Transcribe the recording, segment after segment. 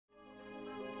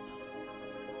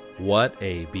What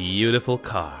a beautiful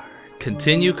car.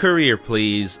 Continue career,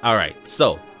 please. Alright,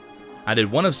 so I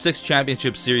did one of 6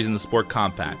 championship series in the Sport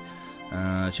Compact.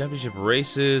 Championship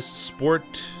races, sport,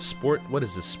 what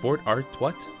is this? Sport art,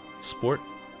 what? Sport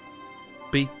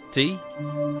BT?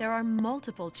 There are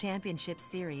multiple championship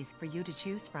series for you to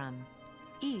choose from.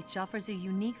 Each offers a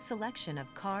unique selection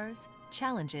of cars,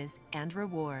 challenges, and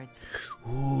rewards.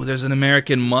 Ooh, there's an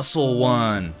American muscle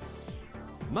one.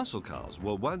 Muscle cars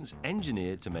were once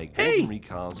engineered to make ordinary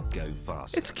cars go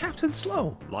faster. It's Captain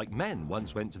Slow. Like men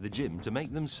once went to the gym to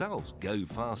make themselves go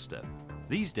faster.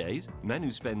 These days, men who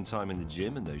spend time in the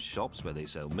gym and those shops where they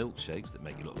sell milkshakes that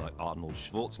make you look like Arnold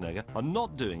Schwarzenegger are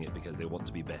not doing it because they want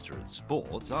to be better at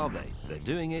sports, are they? They're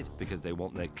doing it because they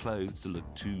want their clothes to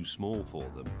look too small for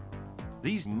them.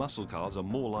 These muscle cars are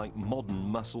more like modern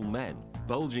muscle men,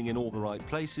 bulging in all the right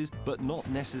places, but not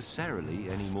necessarily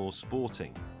any more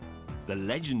sporting. The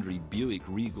legendary Buick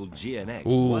Regal GNX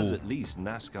was at least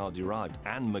NASCAR-derived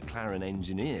and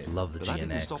McLaren-engineered. Love the but GNX. that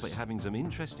didn't stop it having some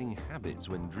interesting habits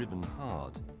when driven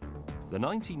hard. The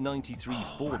 1993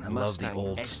 Ford Mustang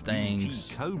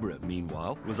SVT Cobra,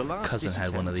 meanwhile, was a last-ditch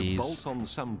attempt to bolt on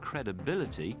some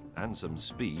credibility and some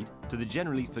speed to the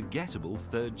generally forgettable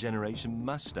third-generation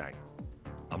Mustang.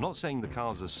 I'm not saying the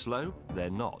cars are slow, they're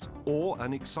not, or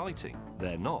unexciting,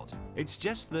 they're not. It's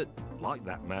just that, like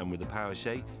that man with the power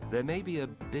shake, they may be a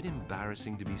bit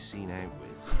embarrassing to be seen out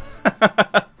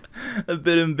with. A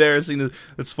bit embarrassing.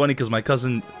 It's funny because my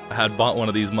cousin had bought one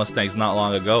of these Mustangs not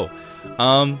long ago.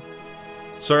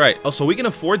 So right. Oh, so we can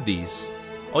afford these.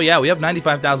 Oh yeah, we have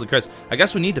 95,000 credits. I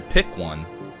guess we need to pick one.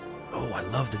 Oh, I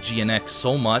love the GNX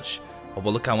so much. Oh,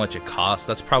 but look how much it costs.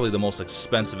 That's probably the most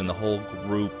expensive in the whole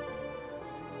group.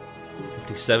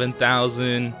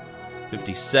 57,000,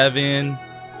 57,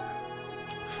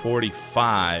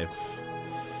 45,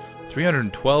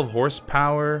 312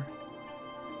 horsepower.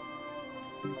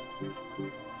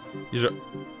 These are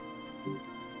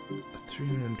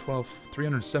 312,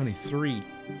 373,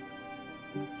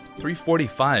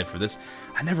 345 for this.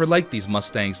 I never liked these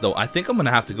Mustangs though. I think I'm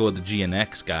gonna have to go with the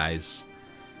GNX, guys.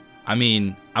 I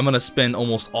mean, I'm gonna spend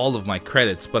almost all of my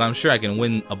credits, but I'm sure I can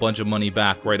win a bunch of money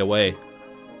back right away.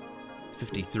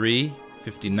 53,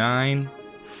 59,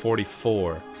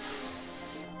 44.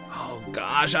 Oh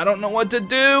gosh, I don't know what to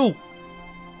do.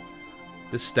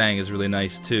 This Stang is really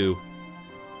nice too.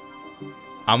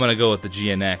 I'm gonna go with the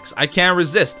GNX. I can't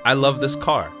resist. I love this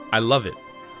car. I love it.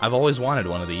 I've always wanted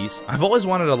one of these. I've always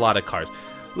wanted a lot of cars.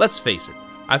 Let's face it.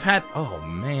 I've had... Oh,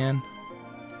 man.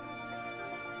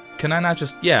 Can I not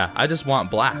just... Yeah, I just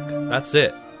want black. That's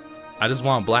it. I just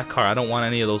want a black car. I don't want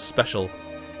any of those special...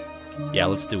 Yeah,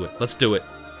 let's do it. Let's do it.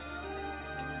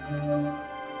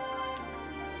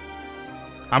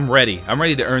 I'm ready. I'm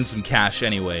ready to earn some cash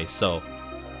anyway, so...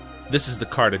 This is the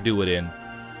car to do it in.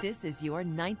 This is your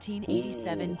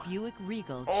 1987 Buick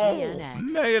Regal GNX. Oh,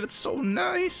 man, it's so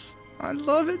nice. I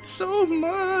love it so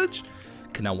much.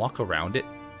 Can I walk around it?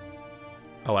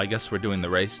 Oh, I guess we're doing the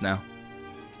race now.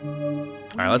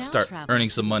 Alright, let's start earning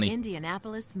some money.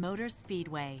 Indianapolis Motor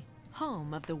Speedway,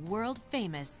 home of the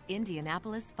world-famous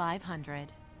Indianapolis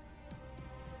 500.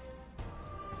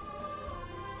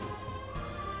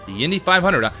 The Indy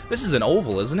 500. This is an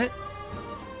oval, isn't it?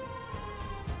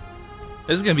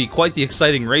 This is going to be quite the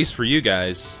exciting race for you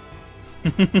guys.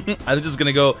 I'm just going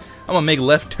to go... I'm going to make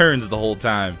left turns the whole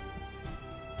time.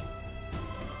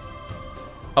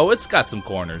 Oh, it's got some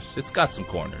corners. It's got some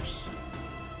corners.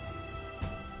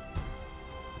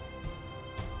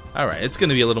 Alright, it's going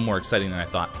to be a little more exciting than I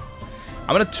thought.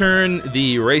 I'm going to turn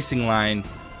the racing line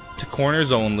to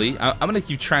corners only. I'm going to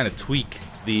keep trying to tweak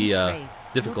the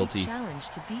difficulty. You'll be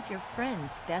challenged to beat your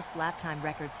friends' best lap time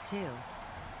records too.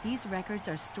 These records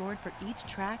are stored for each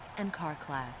track and car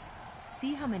class.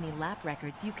 See how many lap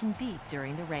records you can beat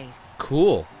during the race.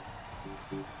 Cool.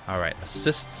 Alright,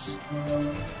 assists.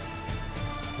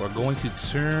 We're going to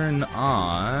turn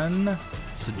on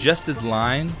suggested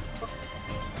line,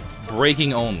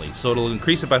 braking only, so it'll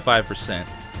increase it by 5%.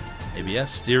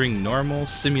 ABS, steering normal,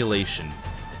 simulation.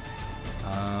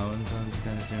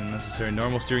 Necessary.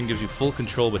 Normal steering gives you full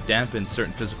control but dampens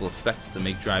certain physical effects to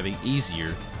make driving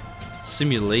easier.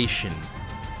 Simulation.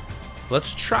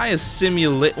 Let's try a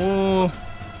simulate. Oh,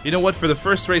 you know what? For the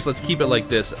first race, let's keep it like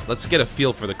this. Let's get a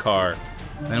feel for the car,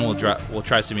 then we'll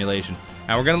try simulation.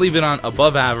 Now we're gonna leave it on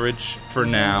above average for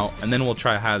now, and then we'll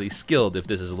try highly skilled if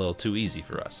this is a little too easy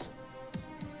for us.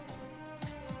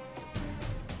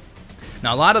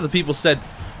 Now a lot of the people said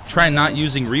try not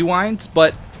using rewinds,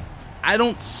 but I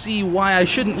don't see why I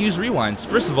shouldn't use rewinds.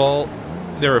 First of all,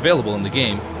 they're available in the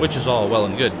game, which is all well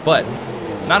and good, but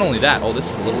not only that. Oh,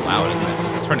 this is a little loud, isn't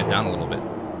it? Let's turn it down a little bit.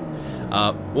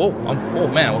 Whoa, oh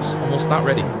man, I was almost not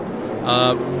ready.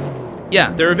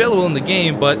 Yeah, they're available in the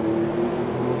game, but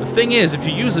the thing is, if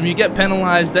you use them, you get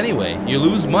penalized anyway. You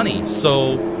lose money,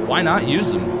 so why not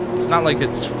use them? It's not like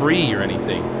it's free or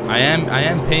anything. I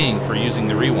am paying for using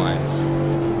the rewinds.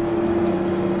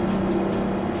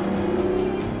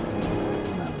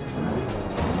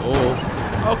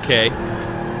 Oh, okay.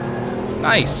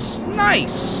 Nice,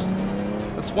 nice.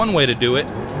 That's one way to do it.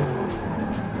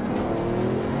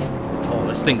 Oh,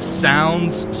 this thing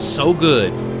sounds so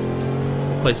good.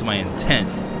 Place my in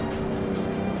 10th.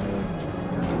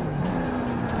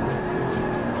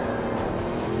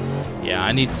 Yeah,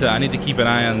 I need to keep an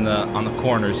eye on the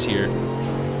corners here.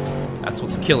 That's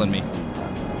what's killing me.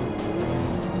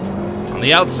 On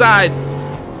the outside,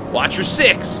 watch your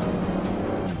 6.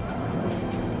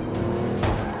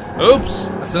 Oops,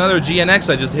 that's another GNX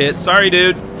I just hit. Sorry,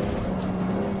 dude.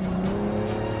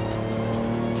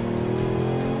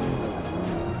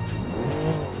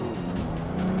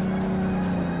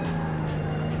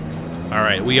 All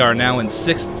right, we are now in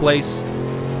 6th place.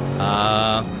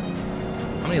 How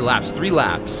many laps? 3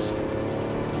 laps.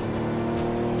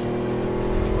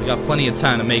 We got plenty of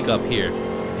time to make up here.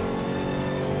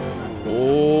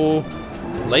 Oh,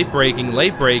 late braking,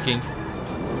 late braking.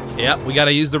 Yep, we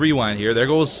gotta use the rewind here. There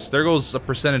goes a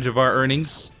percentage of our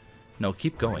earnings. No,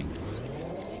 keep going.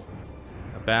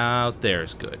 About there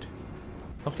is good.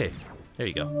 Okay, there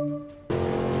you go.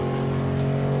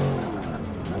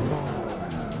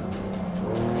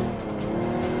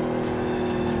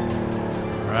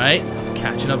 Alright,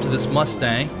 catching up to this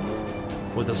Mustang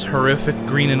with this horrific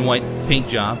green and white paint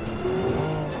job.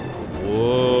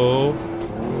 Whoa.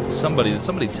 Did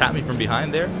somebody tap me from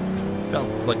behind there? Felt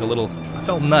like a little, I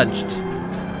felt nudged.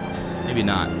 Maybe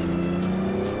not.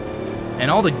 And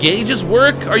all the gauges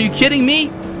work? Are you kidding me?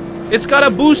 It's got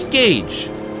a boost gauge.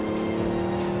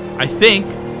 I think.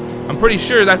 I'm pretty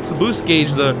sure that's the boost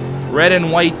gauge, the red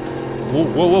and white. Whoa,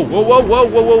 whoa, whoa, whoa, whoa,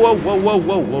 whoa, whoa, whoa, whoa,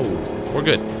 whoa, whoa. We're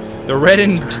good. The red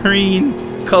and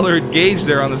green colored gauge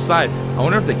there on the side. I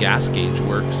wonder if the gas gauge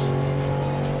works.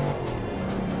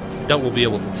 Doubt we'll be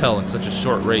able to tell in such a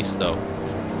short race, though.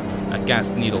 That gas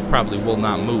needle probably will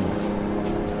not move.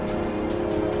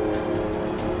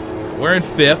 We're in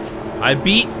 5th. I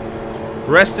beat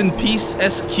Rest in Peace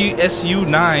SU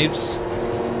Knives.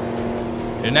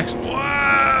 Your next.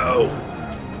 Whoa!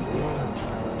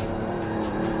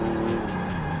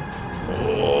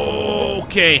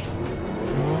 Okay.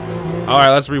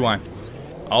 Alright, let's rewind.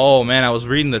 Oh man, I was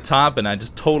reading the top and I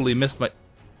just totally missed my.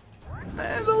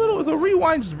 The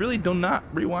rewinds really do not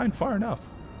rewind far enough.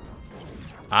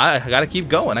 I gotta keep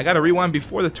going. I gotta rewind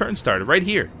before the turn started. Right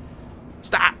here.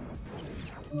 Stop.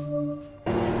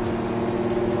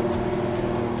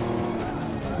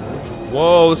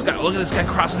 Whoa, this guy, look at this guy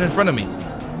crossing in front of me.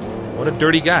 What a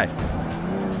dirty guy.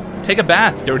 Take a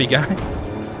bath, dirty guy.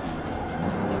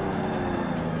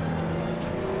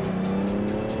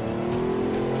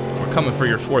 We're coming for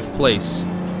your 4th place.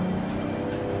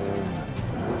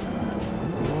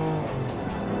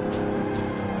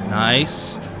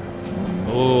 Nice.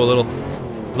 Oh, a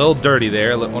little dirty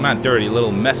there. Well, not dirty, a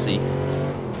little messy.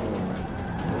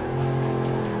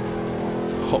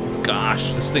 Oh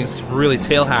gosh, this thing's really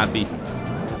tail happy.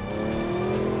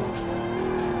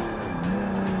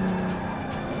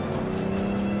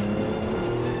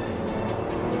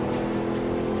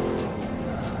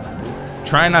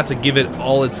 Try not to give it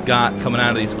all it's got coming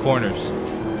out of these corners.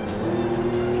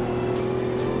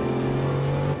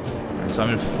 Alright, so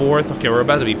I'm in 4th. Okay, we're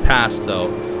about to be passed though.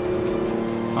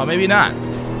 Oh, maybe not.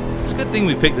 It's a good thing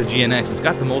we picked the GNX. It's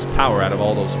got the most power out of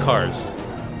all those cars.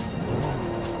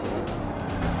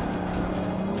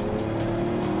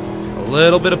 A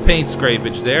little bit of paint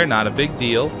scrapage there, not a big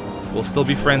deal. We'll still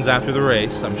be friends after the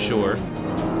race, I'm sure.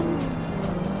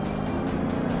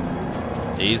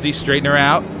 Easy, straighten her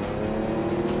out.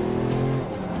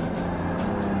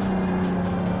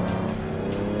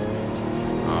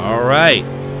 All right.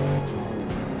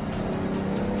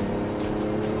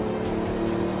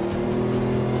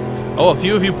 Oh, a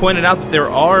few of you pointed out that there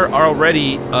are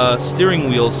already steering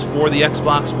wheels for the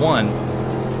Xbox One.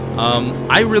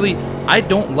 I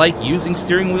don't like using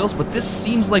steering wheels, but this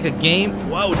seems like a game.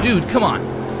 Whoa, dude, come on.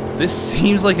 This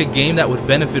seems like a game that would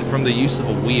benefit from the use of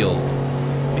a wheel,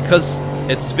 because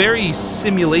it's very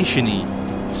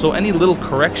simulation-y. So any little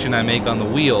correction I make on the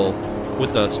wheel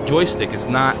with the joystick is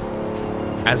not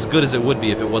as good as it would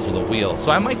be if it was with a wheel.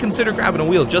 So I might consider grabbing a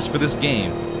wheel just for this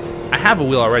game. I have a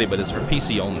wheel already, but it's for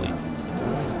PC only.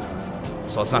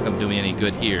 So it's not going to do me any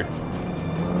good here.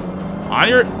 On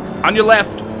your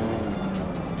left.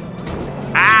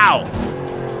 Ow!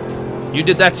 You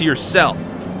did that to yourself.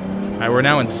 Alright, we're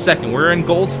now in second. We're in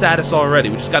gold status already.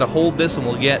 We just gotta hold this and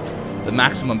we'll get the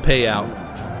maximum payout.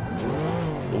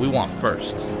 But we want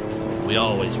first. We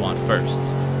always want first.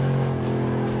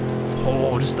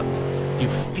 Oh, just you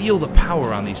feel the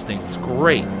power on these things. It's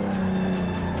great.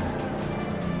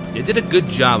 They did a good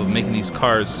job of making these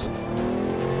cars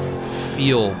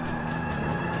feel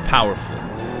powerful.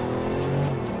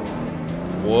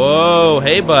 Whoa,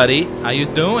 hey buddy, how you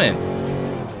doing?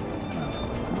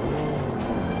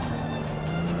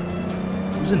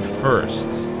 Who's in first?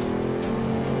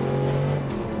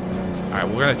 Alright,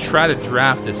 we're gonna try to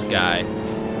draft this guy.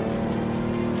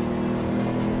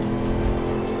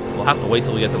 We'll have to wait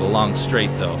till we get to the long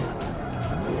straight though.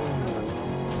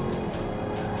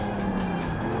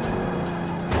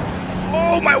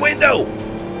 Oh, my window!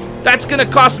 That's gonna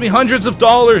cost me hundreds of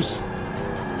dollars.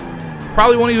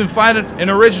 Probably won't even find an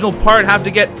original part. Have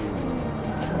to get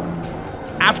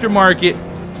aftermarket.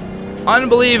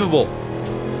 Unbelievable.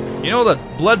 You know the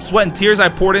blood, sweat, and tears I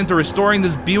poured into restoring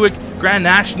this Buick Grand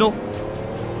National?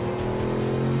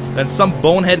 Then some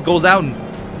bonehead goes out and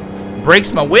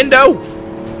breaks my window?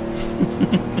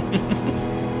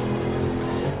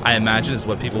 I imagine is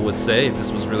what people would say if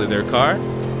this was really their car.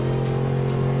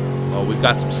 Oh, we've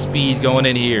got some speed going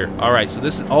in here. Alright, so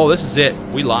this is it.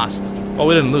 We lost. Oh,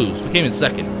 we didn't lose. We came in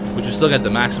second, which we still got the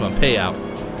maximum payout.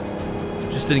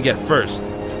 Just didn't get first.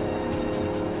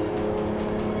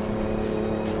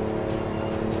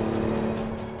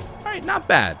 Alright, not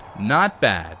bad. Not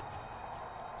bad.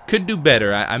 Could do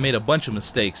better. I made a bunch of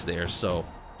mistakes there, so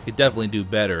could definitely do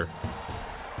better.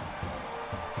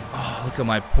 Oh, look at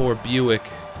my poor Buick.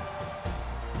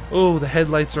 Oh, the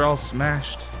headlights are all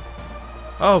smashed.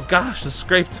 Oh gosh, the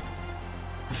scraped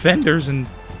fenders and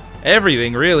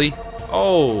everything, really.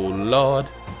 Oh, Lord.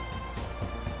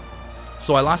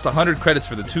 So I lost 100 credits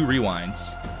for the 2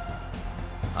 rewinds.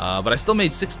 But I still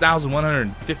made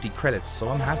 6,150 credits, so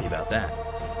I'm happy about that.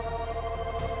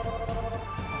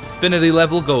 Affinity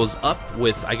level goes up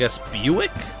with, I guess,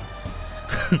 Buick?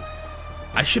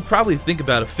 I should probably think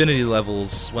about affinity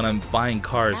levels when I'm buying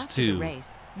cars, After too. the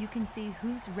race, you can see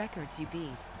whose records you beat.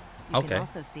 You can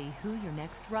also see who your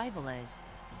next rival is.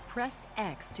 Press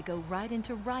X to go right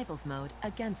into Rivals mode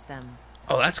against them.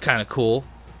 Oh, that's kind of cool.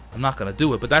 I'm not going to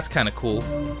do it, but that's kind of cool.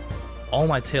 All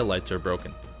my taillights are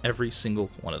broken. Every single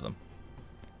one of them.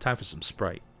 Time for some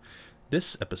Sprite.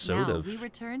 This episode now of we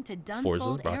return to Forza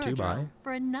Dunsfold brought to you by Aerodrome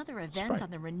for another event Sprite. on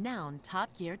the renowned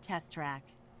Top Gear test track.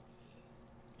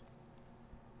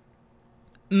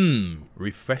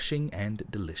 Refreshing and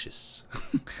delicious.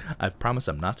 I promise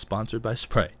I'm not sponsored by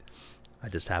Sprite. I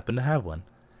just happen to have one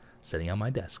sitting on my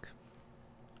desk.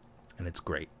 And it's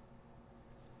great.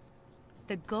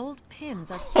 The gold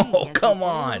pins are key Oh, as come you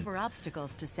roll on. over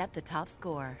obstacles to set the top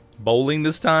score. Bowling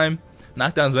this time.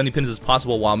 Knock down as many pins as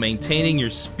possible while maintaining your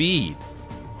speed.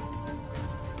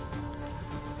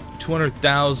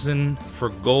 200,000 for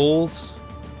gold.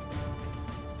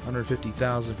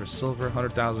 150,000 for silver,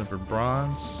 100,000 for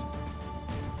bronze.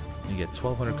 You get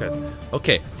 1,200 credits.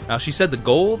 Okay, now she said the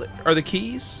gold are the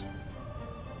keys.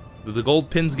 Do the gold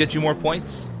pins get you more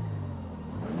points?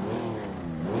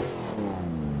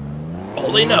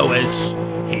 All they know is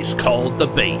he's called the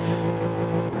Beef.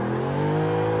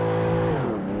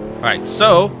 All right,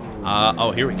 so oh,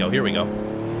 here we go. Here we go.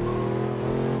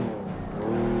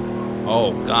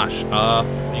 Oh gosh,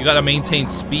 you gotta maintain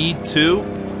speed too.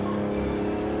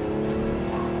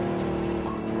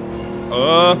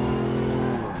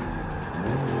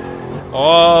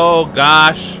 Oh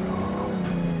gosh.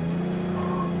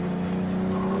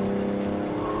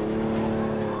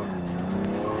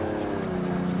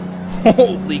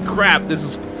 Holy crap,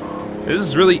 this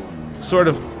is really sort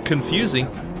of confusing.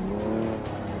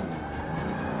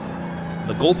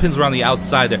 The gold pins were on the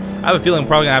outside there. I have a feeling I'm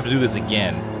probably gonna have to do this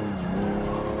again.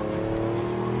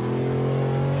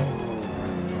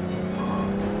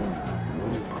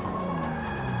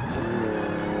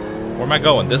 Where am I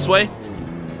going? This way?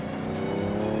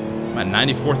 I'm at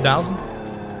 94,000?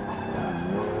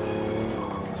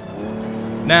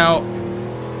 Now,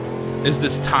 is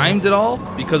this timed at all?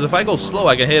 Because if I go slow,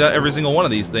 I can hit every single one of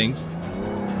these things.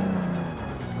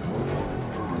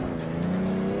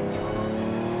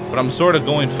 But I'm sort of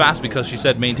going fast because she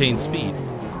said maintain speed.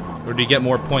 Or do you get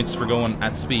more points for going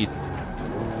at speed?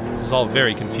 This is all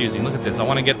very confusing. Look at this. I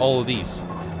want to get all of these.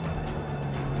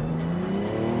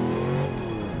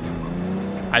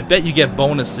 I bet you get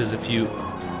bonuses if you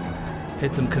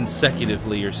hit them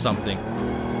consecutively or something.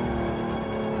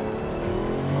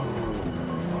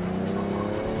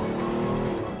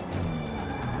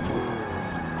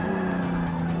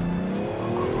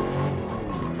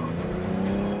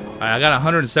 I got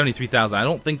 173,000. I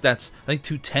don't think that's... I think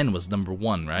 210 was number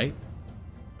 1, right?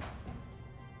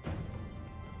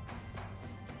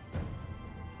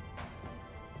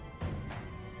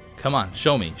 Come on,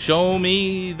 show me. Show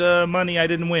me the money I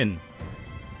didn't win.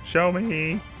 Show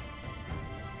me.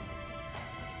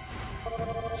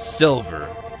 Silver.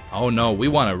 Oh no, we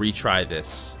want to retry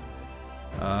this.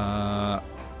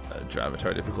 Drive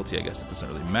retard difficulty, I guess it doesn't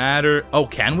really matter. Oh,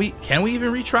 can we? Can we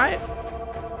even retry it?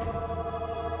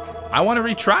 I want to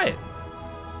retry it.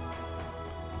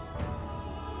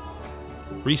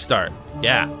 Restart.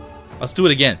 Yeah. Let's do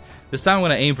it again. This time I'm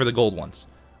going to aim for the gold ones.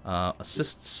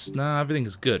 Assists. Nah, everything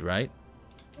is good, right?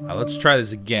 Let's try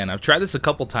this again. I've tried this a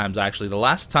couple times, actually. The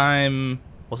last time...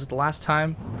 Was it the last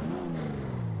time?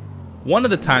 One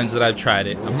of the times that I've tried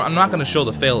it, I'm not going to show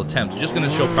the failed attempts. I'm just going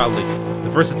to show probably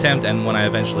the first attempt and when I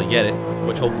eventually get it,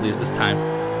 which hopefully is this time.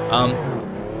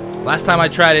 Last time I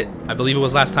tried it, I believe it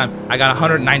was last time, I got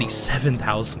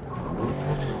 197,000.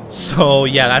 So,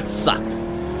 yeah, that sucked.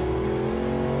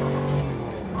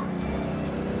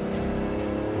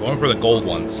 Going for the gold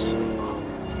ones.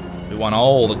 We want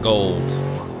all the gold.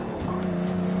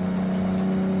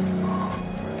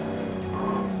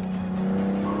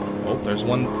 Oh, there's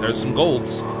one. There's some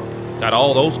golds. Got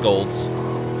all those golds.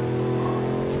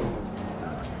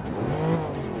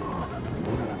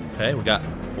 Okay, we got...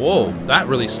 Whoa, that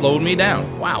really slowed me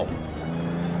down. Wow.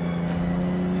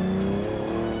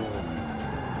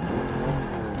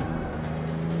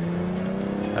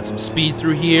 Got some speed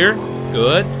through here.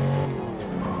 Good.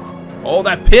 Oh,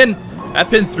 that pin! That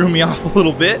pin threw me off a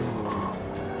little bit.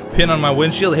 Pin on my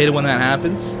windshield. I hate it when that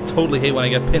happens. Totally hate when I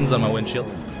get pins on my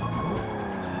windshield.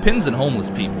 Pins and homeless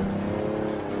people.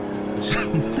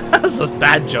 That was a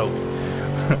bad joke.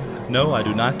 No, I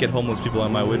do not get homeless people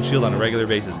on my windshield on a regular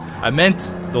basis. I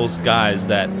meant those guys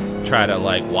that try to,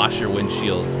 like, wash your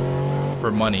windshield for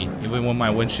money. Even when my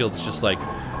windshield's just, like,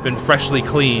 been freshly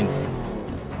cleaned.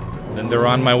 Then they're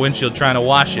on my windshield trying to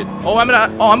wash it. Oh, I'm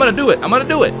gonna do it. I'm gonna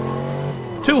do it.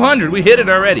 200. We hit it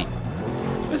already.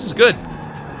 This is good.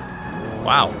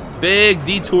 Wow. Big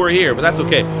detour here, but that's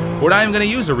okay. We're not even gonna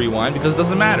use a rewind because it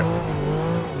doesn't matter.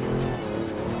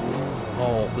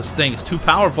 Oh, this thing is too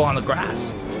powerful on the grass.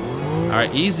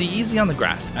 Alright, easy on the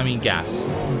grass. I mean gas.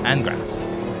 And grass.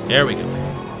 There we go.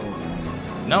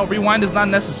 No, rewind is not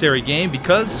necessary, game,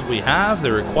 because we have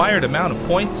the required amount of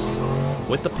points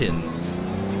with the pins.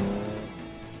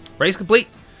 Race complete.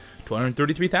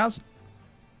 233,000.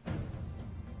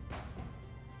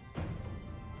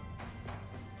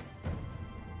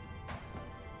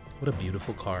 What a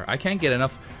beautiful car. I can't get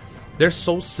enough. They're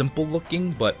so simple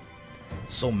looking, but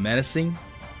so menacing.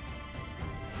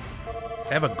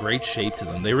 They have a great shape to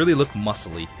them. They really look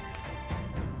muscly.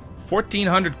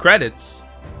 1,400 credits?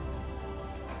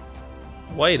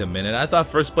 Wait a minute. I thought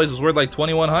first place was worth like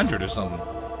 2,100 or something.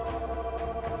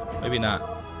 Maybe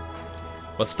not.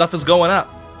 But stuff is going up.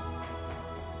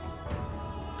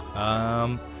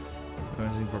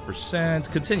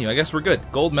 4%. Continue. I guess we're good.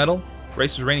 Gold medal.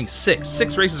 Races remaining 6.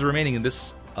 6 races remaining in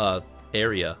this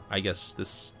area. I guess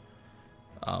this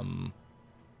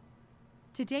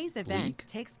Today's event league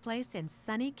takes place in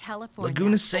sunny California.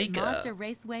 Laguna at Seca. Mazda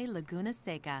Raceway Laguna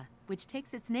Seca, which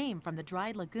takes its name from the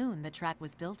dry lagoon the track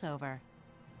was built over.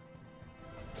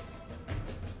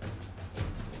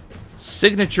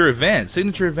 Signature event.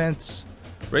 Signature events.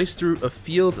 Race through a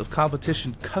field of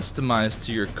competition customized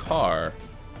to your car.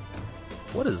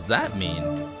 What does that mean?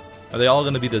 Are they all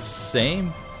going to be the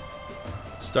same?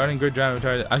 Starting grid driver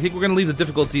retarded. I think we're going to leave the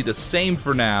difficulty the same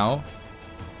for now.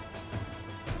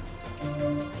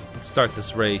 Let's start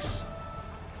this race.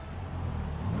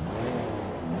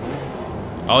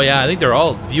 Oh yeah, I think they're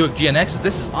all Buick GNXs.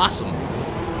 This is awesome.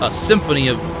 A symphony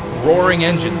of roaring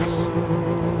engines.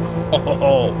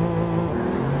 Oh,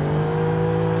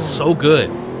 so good.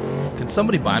 Can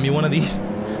somebody buy me one of these?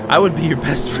 I would be your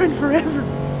best friend forever.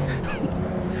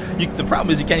 The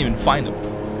problem is you can't even find them.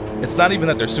 It's not even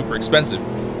that they're super expensive.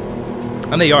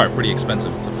 And they are pretty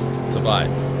expensive to buy.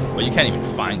 But you can't even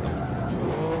find them.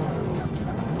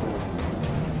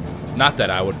 Not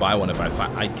that I would buy one if I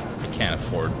find... I can't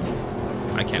afford.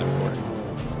 I can't afford it.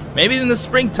 Maybe in the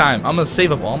springtime, I'm going to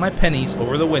save up all my pennies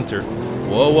over the winter.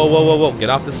 Whoa, whoa, whoa, whoa, whoa. Get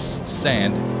off this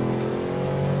sand.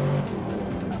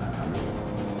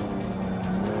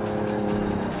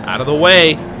 Out of the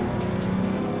way.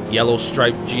 Yellow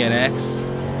striped GNX.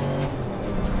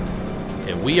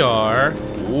 Okay, we are...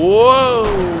 Whoa!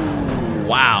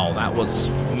 Wow, that was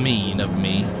mean of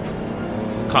me.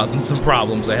 Causing some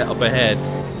problems up ahead.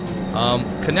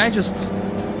 Can I just...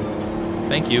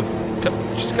 Thank you.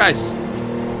 Just, guys.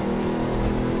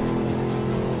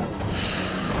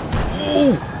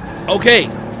 Ooh! Okay,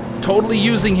 totally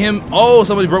using him. Oh,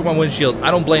 somebody broke my windshield. I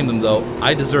don't blame them, though.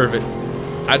 I deserve it.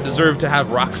 I deserve to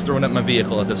have rocks thrown at my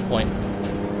vehicle at this point.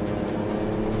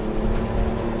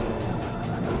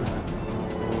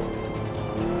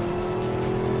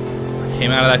 I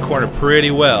came out of that corner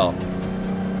pretty well.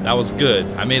 That was good.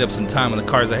 I made up some time on the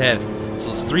cars ahead.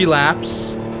 So it's 3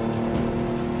 laps.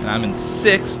 And I'm in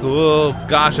 6th. Oh,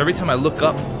 gosh. Every time I look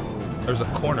up, there's a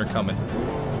corner coming.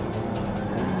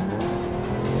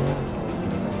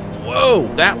 Whoa,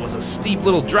 that was a steep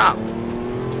little drop.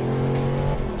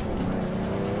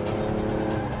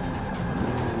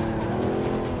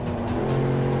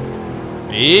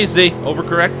 Easy.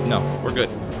 Overcorrect? No, we're good.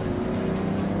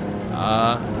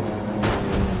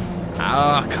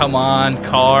 Come on,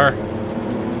 car.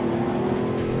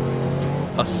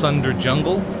 Asunder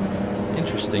jungle.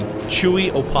 Interesting.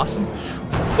 Chewy opossum.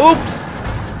 Oops!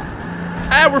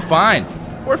 Ah, we're fine.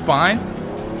 We're fine.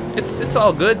 It's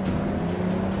all good.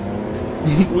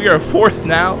 We are 4th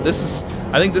now.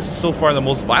 I think this is so far the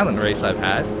most violent race I've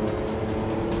had.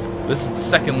 This is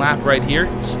the 2nd lap right here,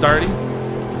 starting.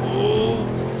 Oh.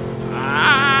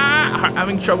 Ah,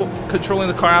 having trouble controlling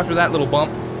the car after that little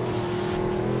bump.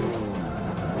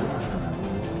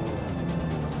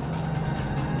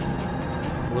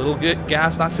 Little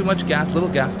gas, not too much gas, little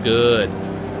gas. Good.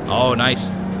 Oh, nice.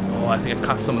 Oh, I think I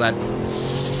caught some of that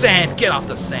sand. Get off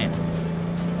the sand.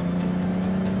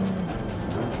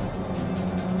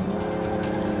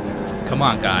 Come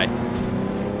on, guy.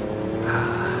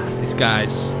 These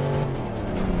guys.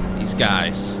 These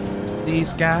guys.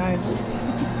 These guys.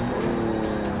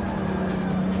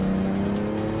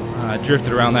 I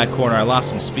drifted around that corner. I lost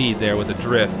some speed there with the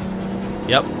drift.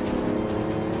 Yep.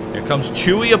 Here comes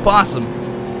Chewy Opossum.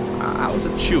 How is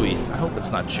it Chewy? I hope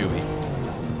it's not Chewy.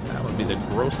 That would be the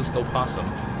grossest opossum.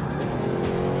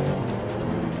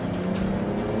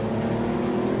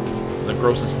 The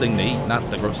grossest thing to eat, not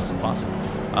the grossest opossum.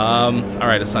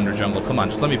 Alright, Asunder Jungle. Come on,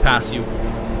 just let me pass you.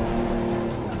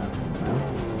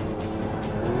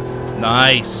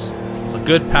 Nice. It was a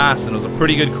good pass, and it was a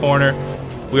pretty good corner.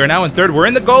 We are now in 3rd. We're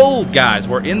in the gold, guys.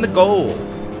 We're in the gold.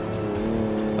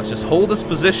 Let's just hold this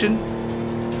position.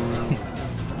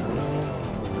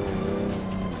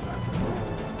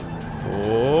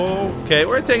 Okay,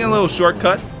 we're taking a little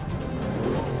shortcut.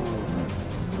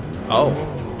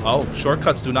 Oh,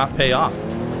 shortcuts do not pay off.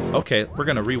 Okay, we're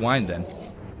gonna rewind then.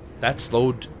 That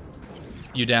slowed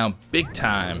you down big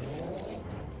time.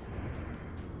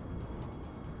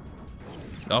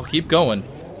 Oh, keep going.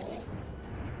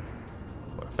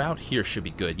 About here should be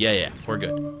good. Yeah, we're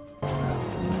good.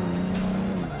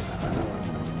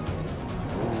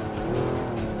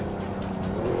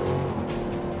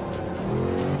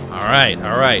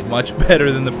 All right. Much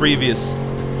better than the previous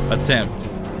attempt.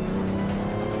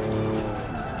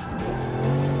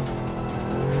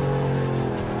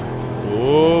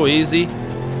 Oh, easy.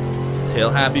 Tail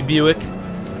happy Buick.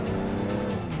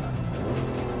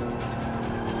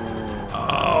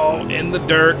 Oh, in the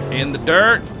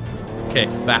dirt. Okay,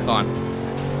 back on.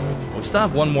 We still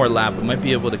have 1 more lap. We might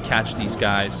be able to catch these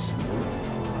guys.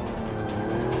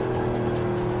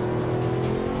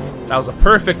 That was a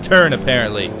perfect turn,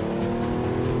 apparently.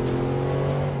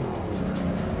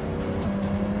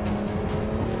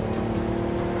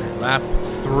 Lap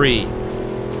 3.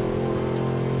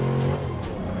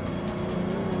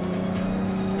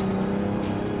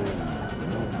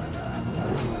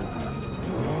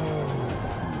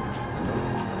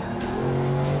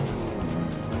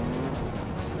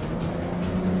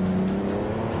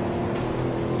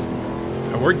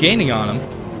 And we're gaining on him.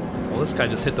 Well, this guy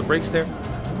just hit the brakes there.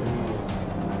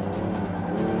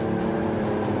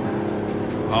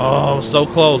 Oh, so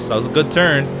close. That was a good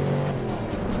turn.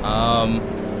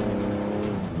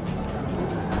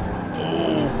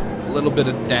 A little bit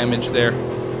of damage there.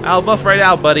 I'll buff right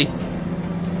out, buddy.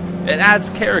 It adds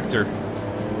character.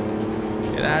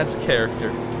 It adds character.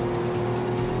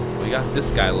 We got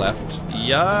this guy left.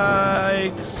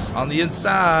 Yikes. On the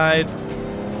inside.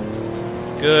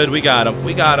 Good, we got him.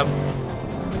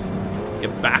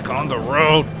 Get back on the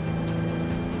road.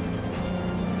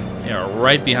 Yeah,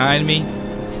 right behind me.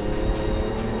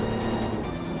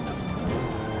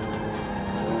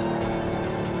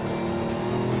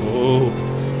 Oh.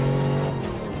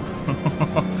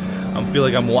 I feel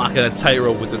like I'm walking a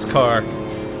tightrope with this car.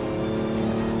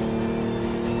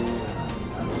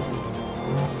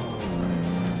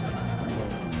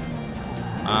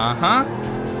 Uh-huh.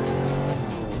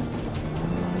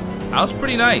 That was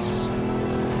pretty nice.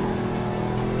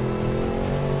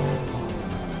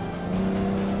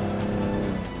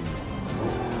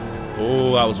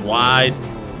 Oh, that was wide.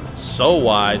 So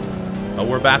wide. But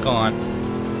we're back on.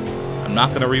 I'm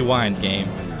not gonna rewind, game.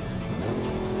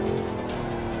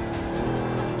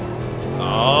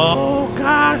 Oh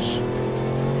gosh.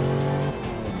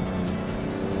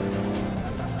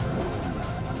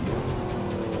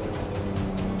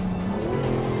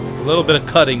 A little bit of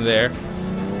cutting there.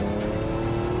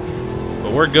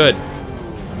 But we're good.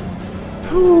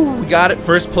 Whew, we got it.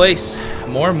 First place.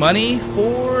 More money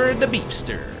for the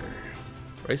Beefster.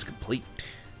 Race complete.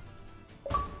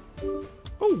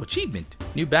 Oh, achievement.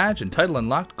 New badge and title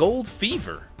unlocked. Gold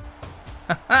Fever.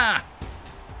 Haha.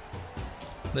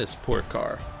 This poor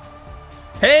car.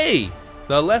 Hey!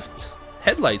 The left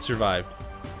headlight survived.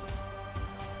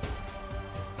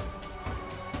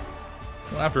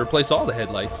 We'll have to replace all the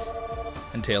headlights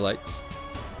and taillights.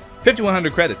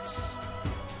 5,100 credits.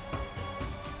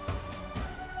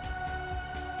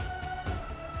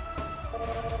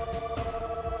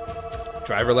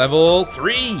 Driver level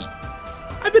 3.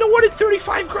 I've been awarded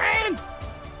 35 grand.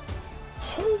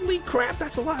 Holy crap,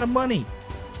 that's a lot of money.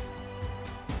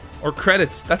 Or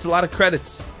credits. That's a lot of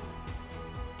credits.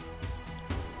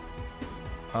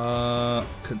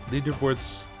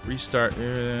 Leaderboards restart.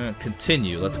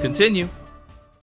 Continue. Let's continue.